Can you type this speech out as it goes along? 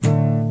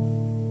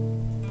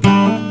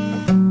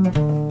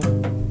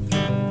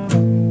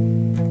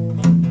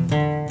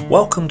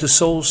Welcome to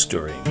Soul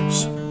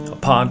Stirrings, a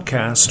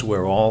podcast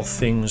where all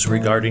things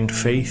regarding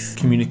faith,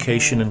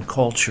 communication, and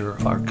culture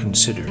are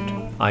considered.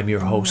 I'm your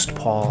host,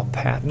 Paul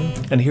Patton,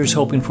 and here's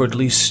hoping for at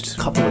least a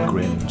couple of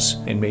grins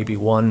and maybe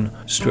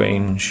one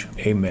strange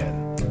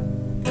amen.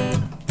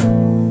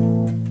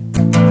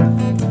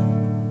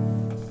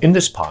 In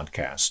this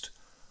podcast,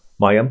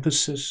 my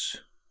emphasis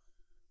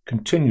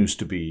continues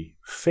to be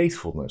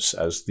faithfulness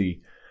as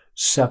the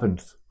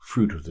seventh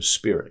fruit of the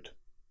Spirit.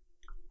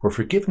 For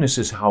forgiveness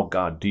is how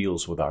God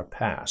deals with our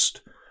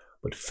past,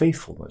 but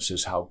faithfulness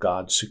is how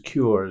God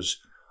secures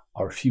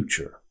our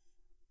future.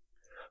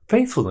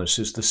 Faithfulness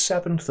is the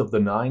seventh of the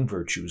 9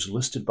 virtues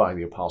listed by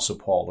the Apostle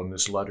Paul in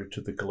his letter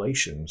to the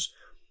Galatians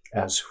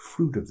as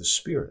fruit of the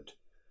Spirit.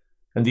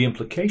 And the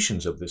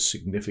implications of this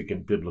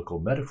significant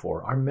biblical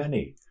metaphor are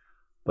many,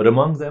 but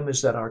among them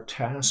is that our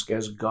task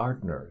as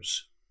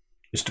gardeners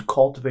is to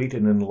cultivate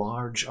and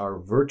enlarge our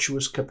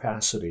virtuous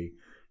capacity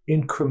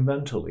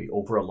incrementally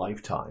over a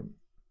lifetime.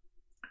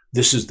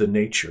 This is the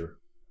nature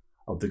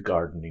of the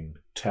gardening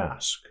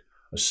task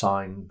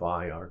assigned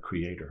by our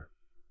Creator.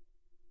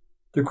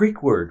 The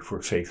Greek word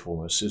for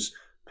faithfulness is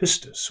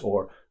pistis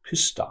or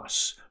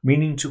pistos,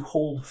 meaning to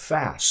hold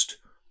fast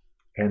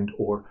and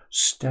or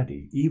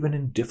steady, even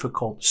in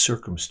difficult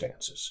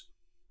circumstances.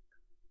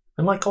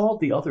 And like all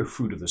the other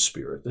fruit of the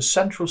Spirit, the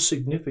central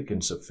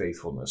significance of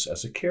faithfulness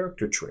as a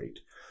character trait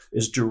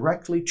is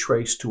directly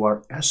traced to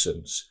our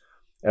essence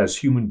as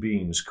human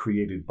beings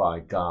created by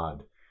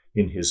God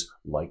in His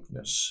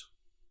likeness.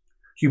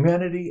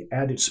 Humanity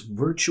at its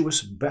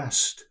virtuous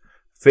best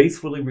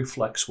faithfully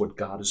reflects what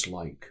God is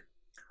like.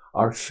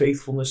 Our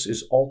faithfulness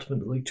is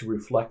ultimately to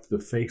reflect the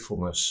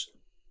faithfulness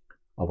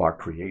of our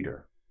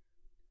Creator.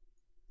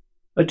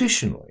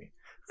 Additionally,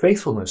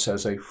 faithfulness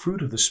as a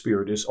fruit of the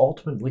Spirit is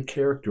ultimately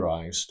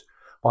characterized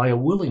by a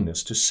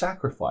willingness to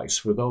sacrifice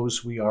for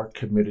those we are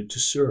committed to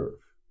serve.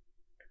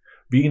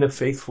 Being a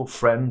faithful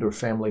friend or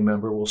family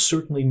member will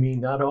certainly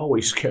mean not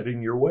always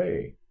getting your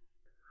way.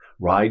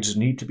 Rides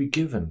need to be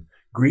given,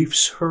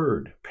 griefs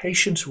heard,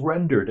 patience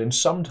rendered, and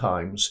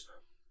sometimes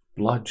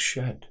blood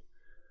shed.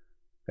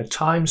 At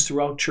times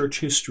throughout church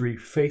history,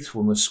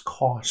 faithfulness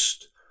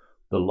cost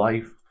the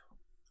life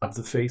of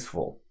the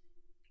faithful.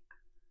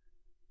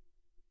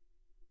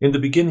 In the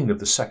beginning of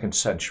the 2nd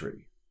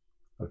century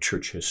of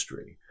church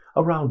history,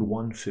 around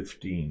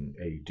 115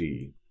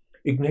 A.D.,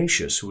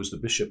 Ignatius, who was the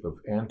bishop of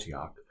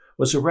Antioch,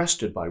 was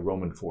arrested by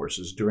Roman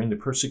forces during the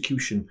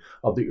persecution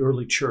of the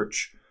early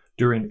church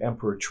during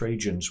Emperor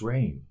Trajan's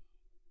reign.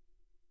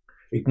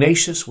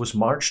 Ignatius was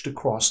marched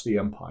across the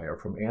empire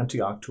from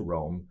Antioch to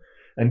Rome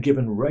and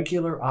given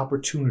regular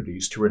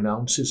opportunities to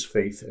renounce his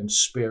faith and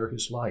spare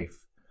his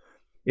life.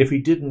 If he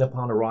didn't,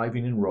 upon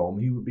arriving in Rome,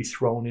 he would be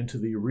thrown into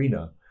the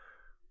arena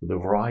with a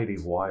variety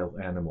of wild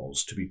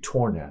animals to be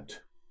torn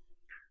at,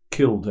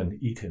 killed,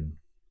 and eaten.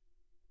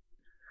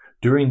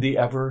 During the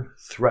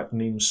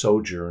ever-threatening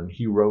sojourn,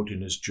 he wrote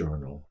in his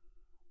journal,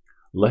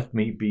 "Let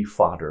me be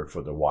fodder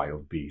for the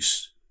wild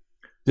beasts.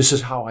 This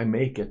is how I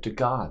may get to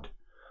God,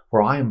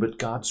 for I am but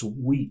God's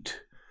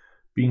wheat,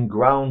 being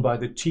ground by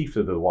the teeth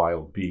of the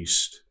wild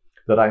beast,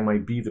 that I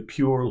might be the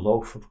pure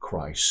loaf of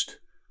Christ.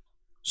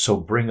 So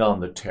bring on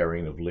the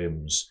tearing of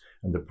limbs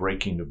and the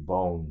breaking of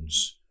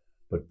bones,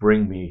 but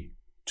bring me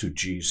to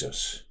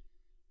Jesus."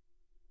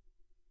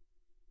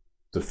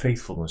 The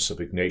faithfulness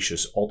of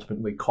Ignatius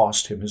ultimately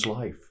cost him his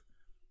life.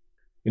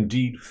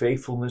 Indeed,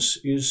 faithfulness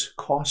is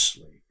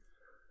costly,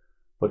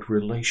 but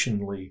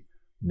relationally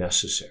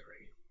necessary.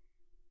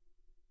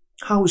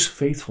 How is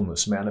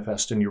faithfulness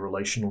manifest in your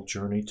relational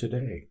journey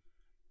today?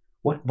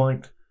 What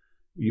might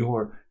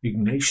your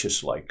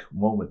Ignatius-like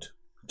moment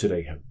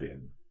today have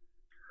been?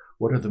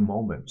 What are the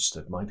moments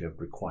that might have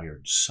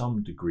required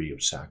some degree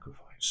of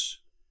sacrifice?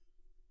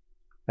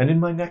 And in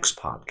my next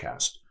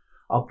podcast,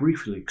 I'll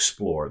briefly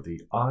explore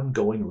the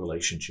ongoing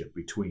relationship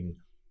between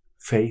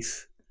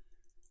faith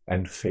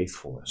and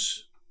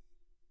faithfulness.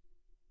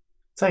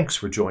 Thanks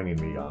for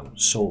joining me on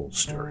Soul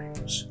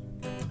Stirrings.